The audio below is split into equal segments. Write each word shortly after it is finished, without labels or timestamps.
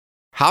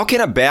How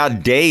can a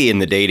bad day in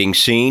the dating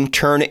scene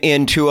turn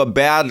into a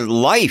bad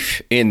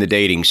life in the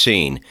dating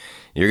scene?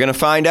 You're going to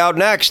find out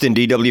next in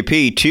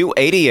DWP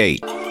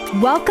 288.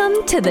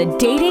 Welcome to the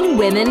Dating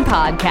Women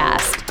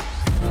Podcast,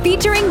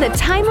 featuring the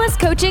timeless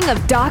coaching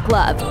of Doc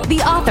Love, the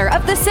author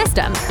of The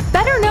System,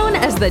 better known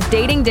as the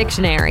Dating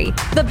Dictionary,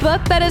 the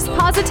book that has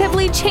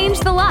positively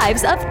changed the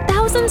lives of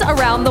thousands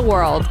around the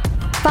world.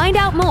 Find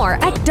out more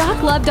at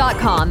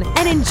doclove.com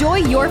and enjoy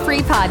your free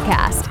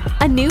podcast.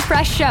 A new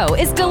fresh show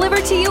is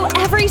delivered to you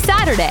every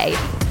Saturday.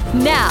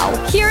 Now,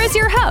 here is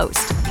your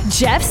host,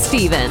 Jeff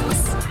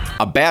Stevens.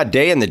 A bad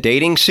day in the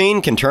dating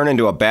scene can turn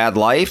into a bad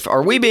life.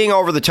 Are we being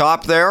over the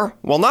top there?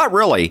 Well, not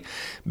really,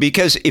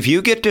 because if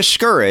you get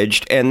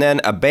discouraged and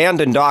then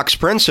abandon Doc's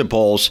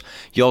principles,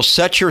 you'll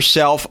set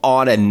yourself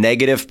on a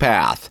negative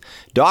path.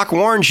 Doc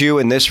warns you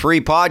in this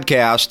free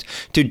podcast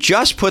to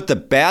just put the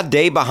bad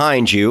day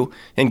behind you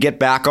and get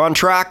back on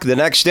track the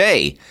next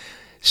day.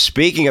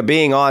 Speaking of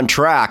being on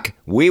track,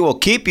 we will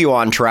keep you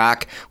on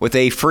track with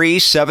a free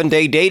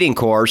 7-day dating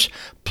course.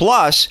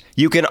 Plus,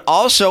 you can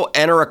also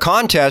enter a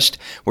contest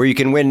where you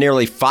can win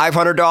nearly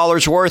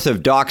 $500 worth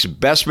of Doc's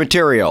best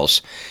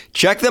materials.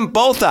 Check them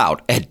both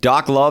out at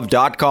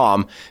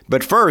doclove.com.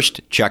 But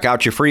first, check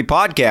out your free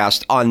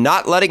podcast on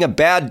not letting a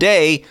bad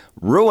day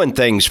ruin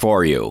things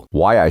for you.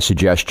 Why I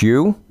suggest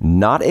you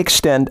not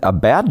extend a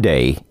bad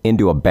day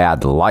into a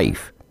bad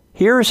life.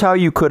 Here's how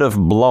you could have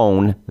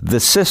blown the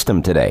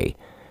system today.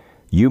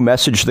 You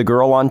messaged the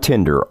girl on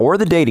Tinder or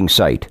the dating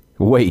site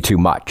way too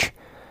much.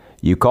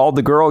 You called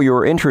the girl you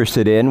were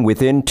interested in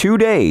within 2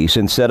 days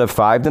instead of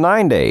 5 to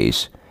 9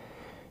 days.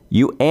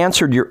 You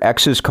answered your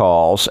ex's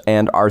calls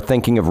and are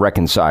thinking of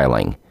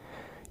reconciling.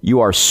 You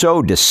are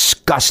so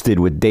disgusted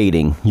with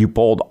dating, you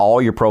pulled all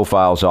your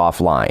profiles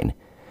offline.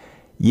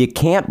 You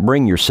can't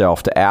bring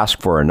yourself to ask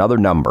for another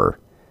number.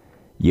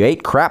 You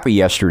ate crappy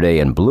yesterday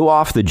and blew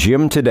off the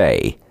gym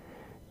today.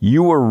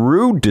 You were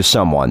rude to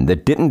someone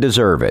that didn't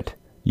deserve it.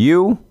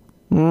 You,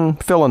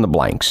 fill in the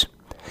blanks.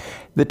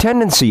 The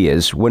tendency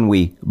is, when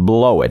we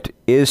blow it,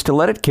 is to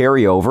let it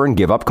carry over and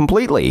give up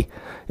completely.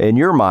 In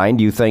your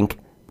mind, you think,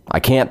 I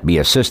can't be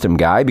a system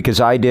guy because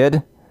I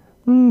did.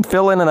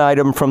 Fill in an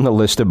item from the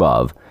list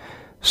above.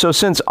 So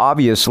since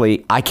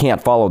obviously I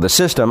can't follow the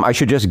system, I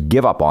should just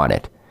give up on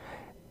it.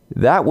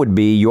 That would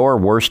be your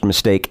worst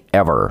mistake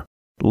ever.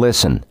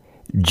 Listen,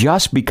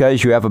 just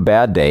because you have a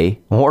bad day,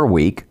 or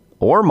week,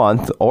 or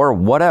month, or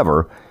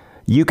whatever,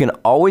 you can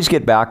always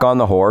get back on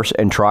the horse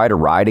and try to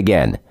ride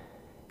again.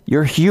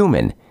 You're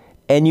human,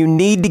 and you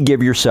need to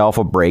give yourself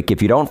a break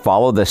if you don't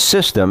follow the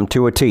system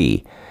to a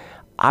T.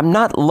 I'm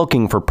not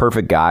looking for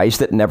perfect guys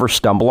that never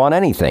stumble on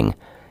anything.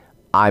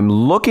 I'm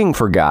looking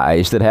for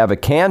guys that have a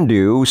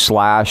can-do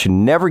 /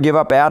 never give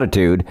up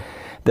attitude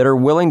that are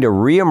willing to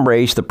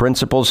re-embrace the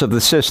principles of the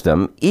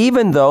system,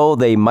 even though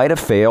they might have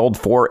failed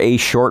for a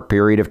short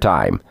period of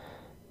time.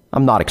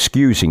 I'm not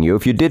excusing you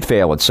if you did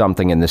fail at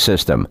something in the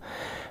system.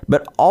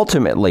 But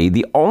ultimately,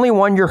 the only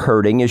one you're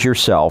hurting is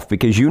yourself,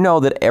 because you know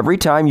that every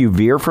time you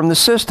veer from the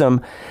system,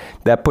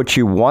 that puts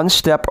you one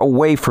step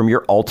away from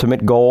your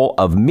ultimate goal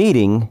of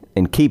meeting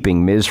and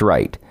keeping Ms.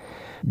 Right.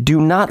 Do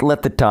not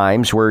let the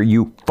times where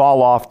you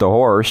fall off the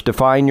horse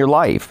define your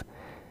life.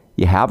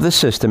 You have the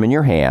system in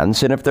your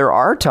hands, and if there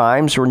are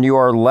times when you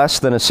are less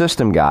than a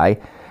system guy,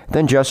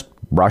 then just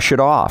brush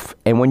it off.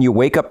 And when you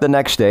wake up the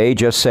next day,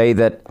 just say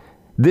that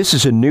this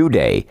is a new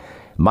day.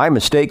 My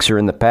mistakes are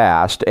in the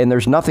past, and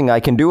there's nothing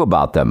I can do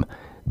about them.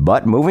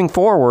 But moving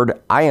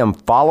forward, I am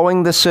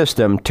following the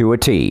system to a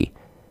T.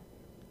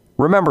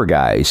 Remember,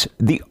 guys,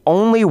 the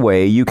only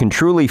way you can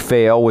truly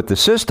fail with the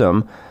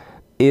system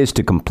is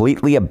to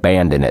completely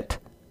abandon it.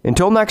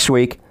 Until next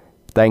week,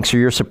 thanks for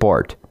your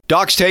support.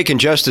 Doc's take in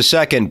just a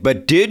second,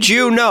 but did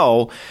you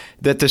know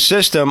that the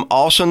system,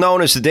 also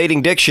known as the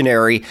Dating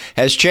Dictionary,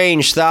 has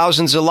changed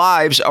thousands of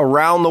lives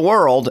around the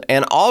world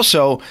and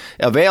also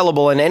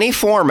available in any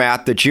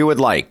format that you would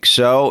like?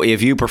 So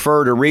if you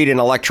prefer to read an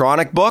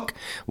electronic book,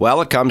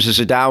 well, it comes as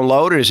a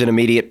download, as an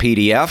immediate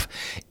PDF.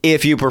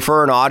 If you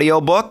prefer an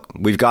audiobook,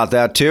 we've got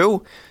that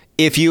too.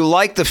 If you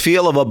like the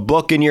feel of a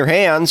book in your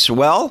hands,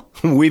 well,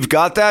 we've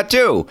got that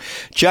too.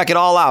 Check it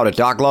all out at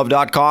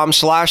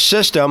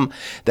doclove.com/system.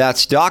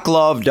 That's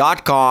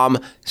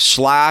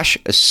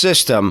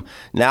doclove.com/system.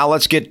 Now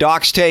let's get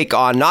Doc's take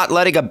on not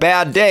letting a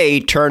bad day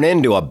turn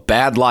into a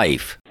bad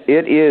life.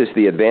 It is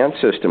the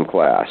Advanced System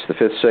class, the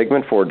 5th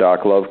segment for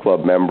Doc Love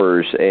Club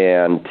members.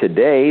 And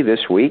today,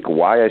 this week,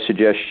 why I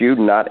suggest you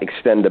not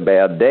extend a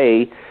bad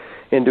day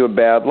into a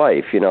bad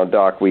life. You know,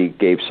 Doc, we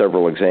gave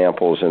several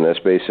examples in this.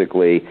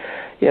 Basically,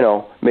 you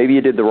know, maybe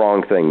you did the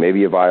wrong thing. Maybe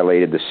you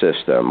violated the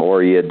system,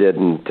 or you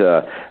didn't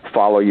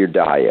follow your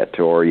diet,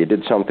 or you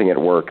did something at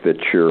work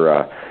that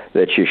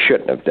you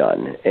shouldn't have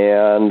done.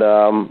 And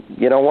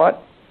you know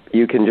what?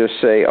 You can just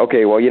say,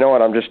 okay, well, you know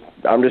what? I'm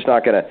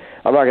not gonna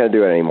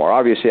do it anymore.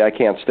 Obviously, I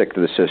can't stick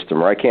to the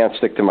system, or I can't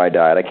stick to my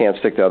diet. I can't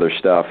stick to other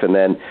stuff. And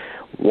then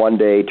one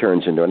day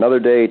turns into another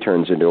day,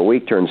 turns into a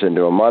week, turns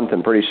into a month,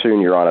 and pretty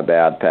soon you're on a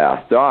bad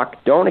path. Doc,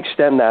 don't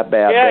extend that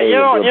bad day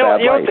into a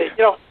bad life.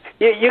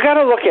 You got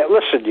to look at,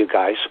 listen, you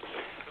guys,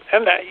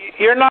 and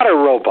you're not a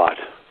robot.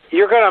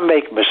 You're going to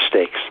make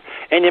mistakes.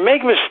 And you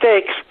make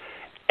mistakes,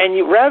 and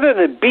you, rather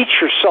than beat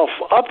yourself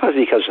up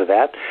because of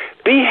that,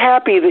 be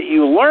happy that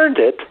you learned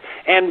it,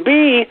 and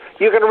B,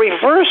 you're going to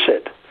reverse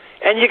it.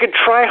 And you can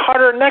try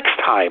harder next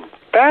time.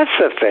 That's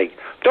the thing.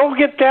 Don't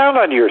get down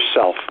on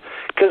yourself.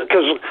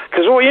 Because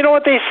well, you know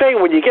what they say,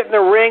 when you get in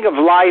the ring of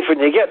life and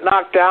you get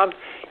knocked down,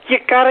 you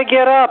got to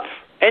get up.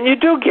 And you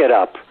do get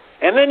up.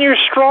 And then you're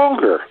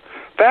stronger.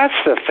 That's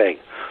the thing.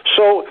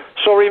 So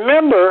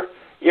remember,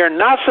 you're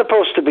not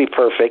supposed to be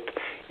perfect.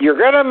 You're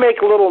going to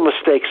make little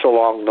mistakes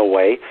along the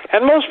way.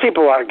 And most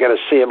people aren't going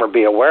to see them or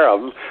be aware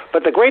of them.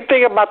 But the great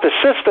thing about the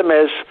system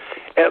is,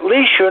 at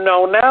least you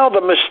know now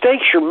the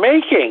mistakes you're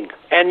making,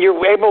 and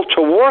you're able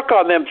to work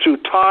on them through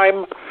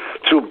time,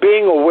 through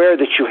being aware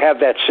that you have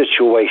that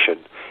situation,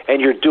 and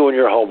you're doing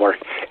your homework.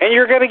 And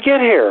you're going to get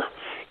here.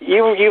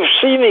 You've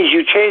seen these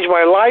You Changed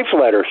My Life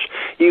letters.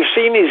 You've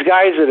seen these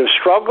guys that have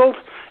struggled,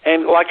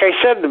 and like I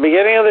said at the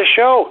beginning of the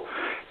show,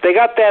 they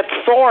got that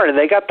thorn, and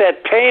they got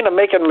that pain of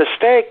making a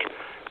mistake,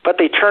 but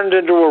they turned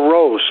into a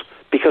rose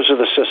because of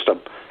the system.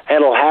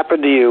 And it'll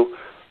happen to you.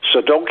 So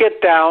don't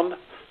get down.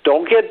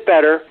 Don't get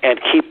better, and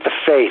keep the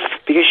faith,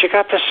 because you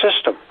got the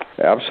system.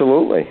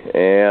 Absolutely.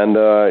 And,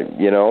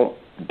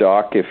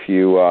 Doc, if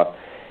you,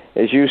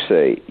 as you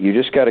say, you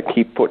just got to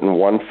keep putting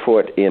one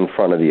foot in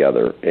front of the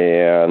other.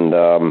 And,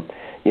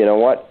 you know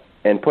what?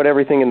 And put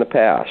everything in the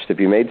past. If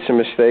you made some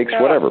mistakes,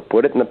 whatever,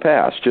 put it in the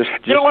past. Just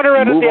you know what I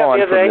read move on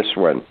the from this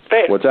one.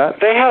 What's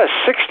that? They had a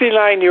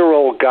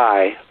 69-year-old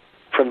guy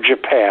from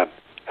Japan.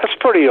 That's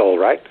pretty old,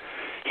 right?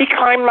 He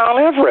climbed Mount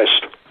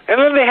Everest.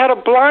 And then they had a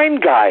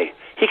blind guy.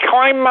 He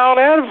climbed Mount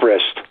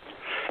Everest.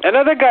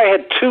 Another guy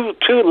had two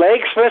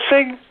legs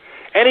missing,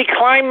 and he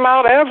climbed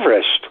Mount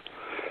Everest.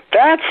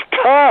 That's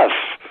tough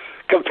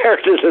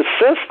compared to the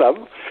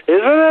system,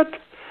 isn't it?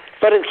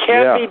 But it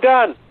can be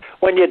done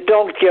when you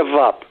don't give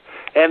up.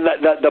 And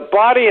the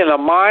body and the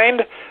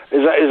mind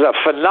is a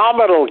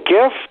phenomenal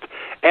gift,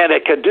 and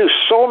it can do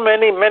so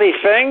many, many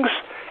things.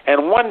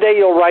 And one day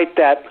you'll write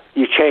that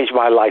You Changed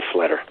My Life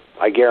letter.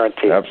 I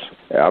guarantee it.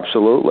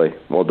 Absolutely.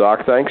 Well,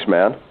 Doc, thanks,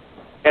 man.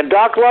 And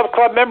Doc Love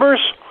Club members,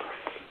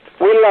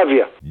 we love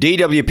you.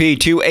 DWP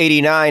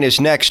 289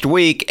 is next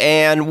week,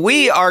 and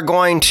we are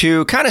going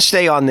to kind of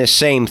stay on this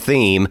same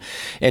theme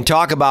and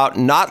talk about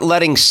not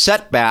letting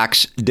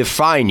setbacks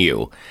define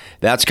you.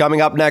 That's coming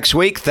up next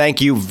week.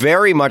 Thank you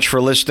very much for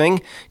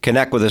listening.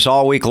 Connect with us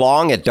all week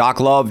long at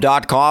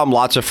doclove.com.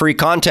 Lots of free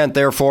content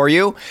there for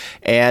you,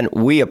 and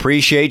we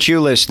appreciate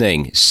you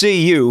listening.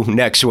 See you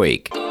next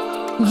week.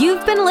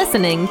 You've been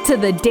listening to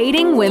the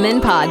Dating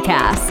Women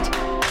Podcast.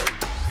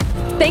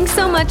 Thanks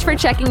so much for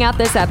checking out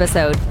this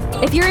episode.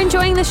 If you're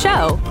enjoying the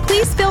show,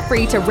 please feel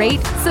free to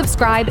rate,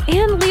 subscribe,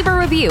 and leave a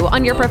review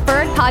on your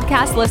preferred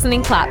podcast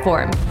listening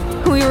platform.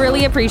 We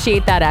really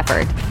appreciate that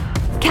effort.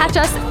 Catch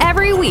us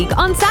every week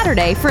on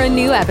Saturday for a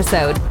new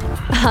episode.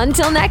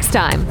 Until next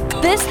time,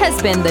 this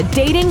has been the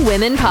Dating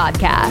Women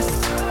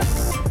Podcast.